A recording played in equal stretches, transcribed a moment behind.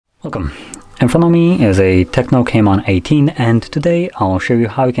Welcome. In front of me is a TECNO Camon 18 and today I'll show you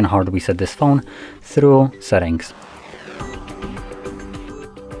how you can hard reset this phone through settings.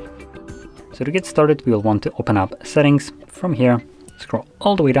 So to get started, we will want to open up settings. From here, scroll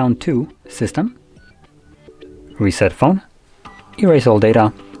all the way down to System, Reset Phone, Erase all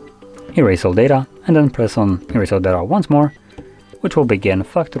data, and then press on Erase all data once more, which will begin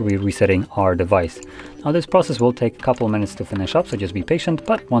factory resetting our device. Now this process will take a couple minutes to finish up, so just be patient,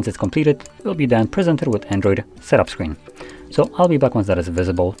 but once it's completed, we'll be then presented with Android setup screen. So I'll be back once that is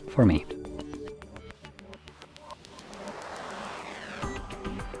visible for me.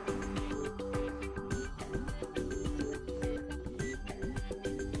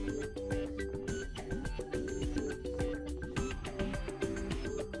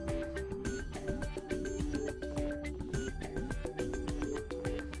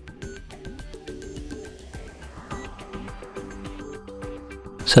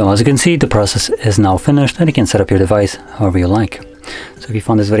 So as you can see, the process is now finished and you can set up your device however you like. So if you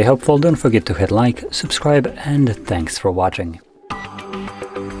found this very helpful, don't forget to hit like, subscribe, and thanks for watching.